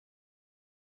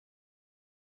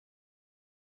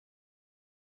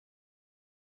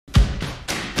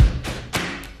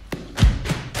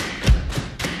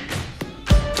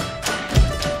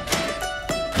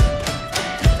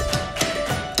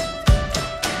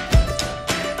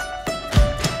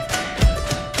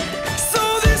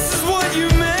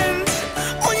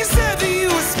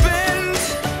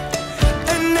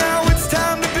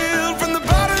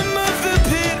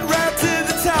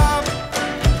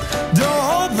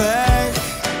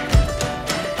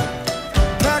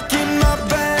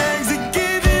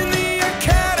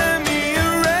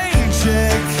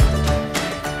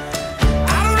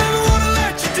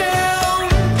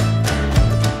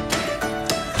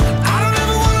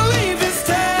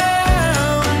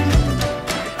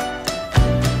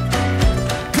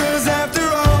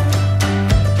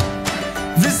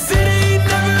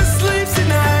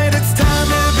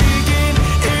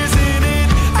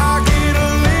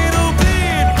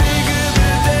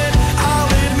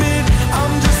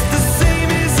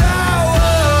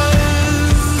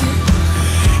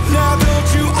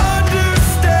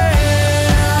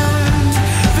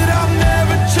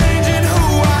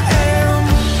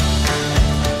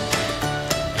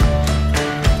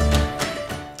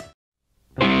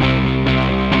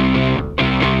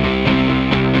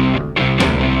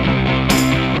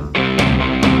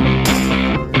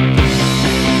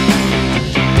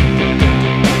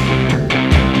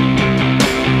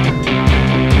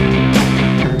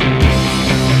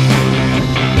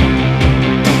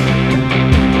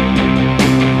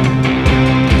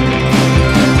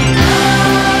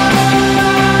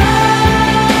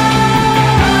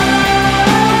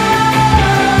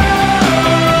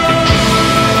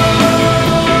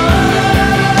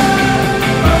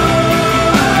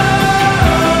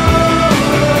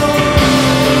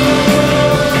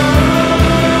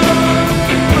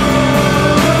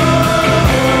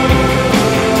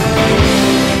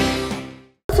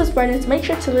Spartans, make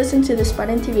sure to listen to the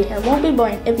Spartan TV. It won't be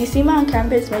boring. If you see me on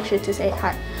campus, make sure to say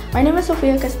hi. My name is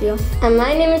Sofia Castillo. And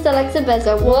my name is Alexa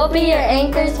Beza. We'll be your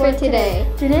anchors for today.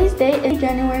 Today's date is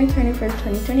January 21st,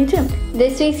 2022.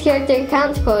 This week's character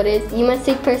account quote is, you must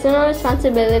take personal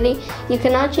responsibility. You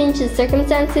cannot change the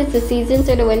circumstances, the seasons,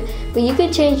 or the wind, but you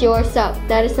can change yourself.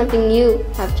 That is something you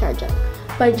have charge of.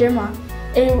 By Jim Rohn,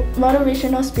 a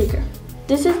motivational speaker.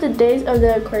 This is the days of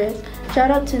the Aquarius.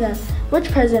 Shout out to them. Which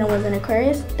president was an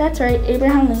Aquarius? That's right,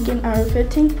 Abraham Lincoln, our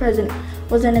 15th president,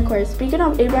 was an Aquarius. Speaking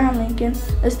of Abraham Lincoln,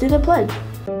 let's do the pledge.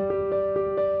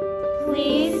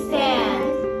 Please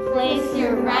stand. Place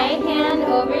your right hand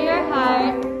over your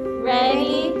heart.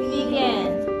 Ready,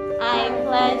 begin. I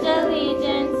pledge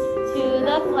allegiance to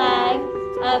the flag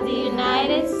of the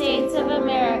United States of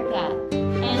America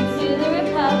and to the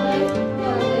republic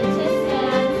for which it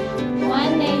stands,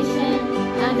 one nation,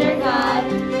 under God,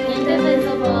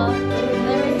 indivisible, with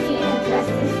liberty and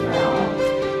justice for all.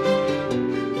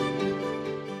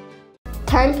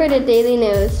 Time for the daily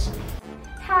news.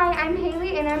 Hi, I'm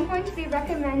Haley, and I'm going to be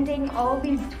recommending all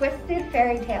these twisted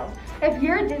fairy tales. If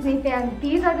you're a Disney fan,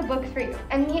 these are the books for you.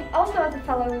 And me, also as a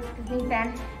fellow Disney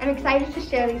fan, I'm excited to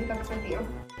share these books with you.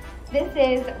 This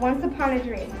is Once Upon a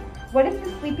Dream. What if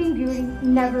the Sleeping Beauty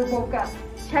never woke up?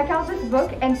 Check out this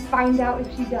book and find out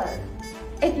if she does.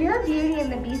 If you're a Beauty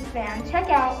and the Beast fan, check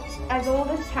out As Old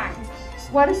as Time.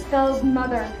 What if Belle's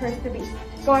mother cursed the beast?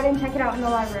 Go ahead and check it out in the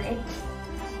library.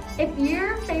 If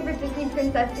your favorite Disney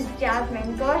princess is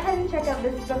Jasmine, go ahead and check out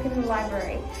this book in the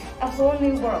library, A Whole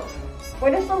New World.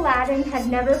 What if Aladdin had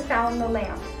never found the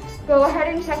lamp? Go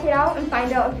ahead and check it out and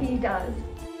find out if he does.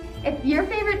 If your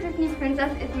favorite Disney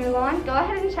princess is Mulan, go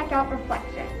ahead and check out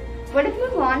Reflection. What if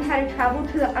Mulan had to travel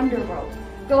to the underworld?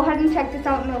 Go ahead and check this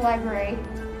out in the library.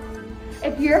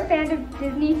 If you're a fan of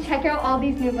Disney, check out all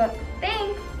these new books.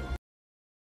 Thanks!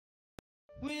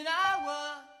 When I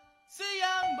was a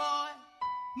young boy,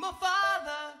 my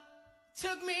father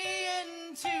took me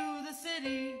into the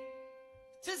city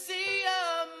to see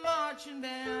a marching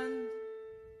band.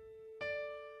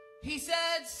 He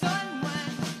said, son,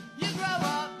 when you grow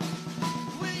up,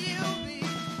 will you be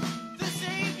the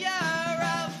savior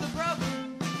of the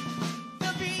broken,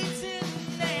 the beaten,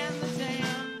 and the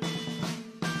damned?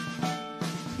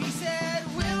 He said,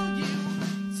 will you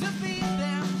defeat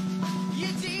them, you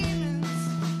demons,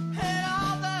 and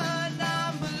all the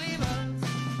non-believers,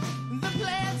 the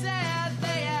plans that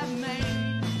they have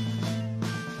made?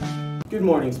 Good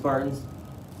morning, Spartans.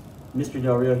 Mr.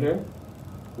 Del Rio here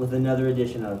with another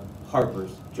edition of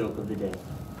Harper's Joke of the Day.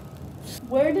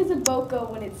 Where does a boat go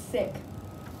when it's sick?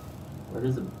 Where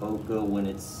does a boat go when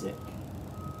it's sick?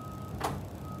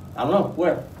 I don't know.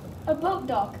 Where? A boat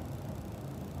dock.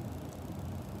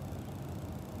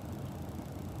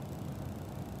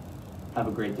 Have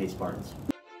a great day, Spartans.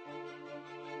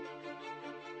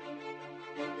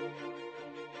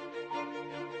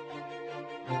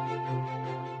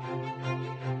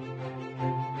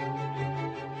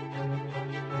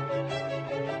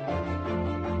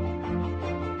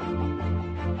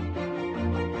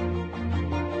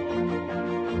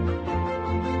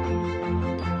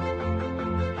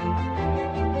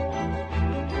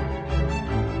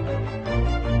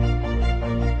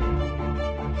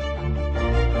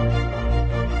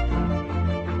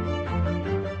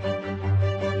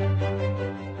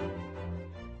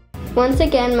 Once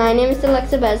again, my name is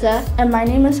Alexa Beza. And my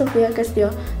name is Sofia Castillo.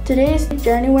 Today is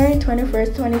January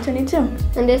 21st, 2022.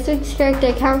 And this week's character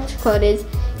account quote is,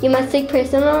 you must take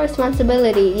personal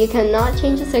responsibility. You cannot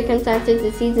change the circumstances,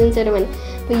 the seasons, or the wind,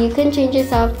 but you can change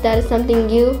yourself. That is something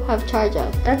you have charge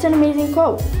of. That's an amazing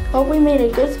quote. Hope we made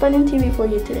a good Spartan TV for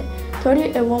you today. Told you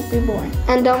it won't be boring.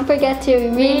 And don't forget to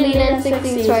read, lead, and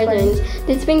succeed, Spartans.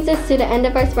 This brings us to the end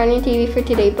of our Spartan TV for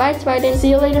today. Bye, Spartans. See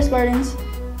you later, Spartans.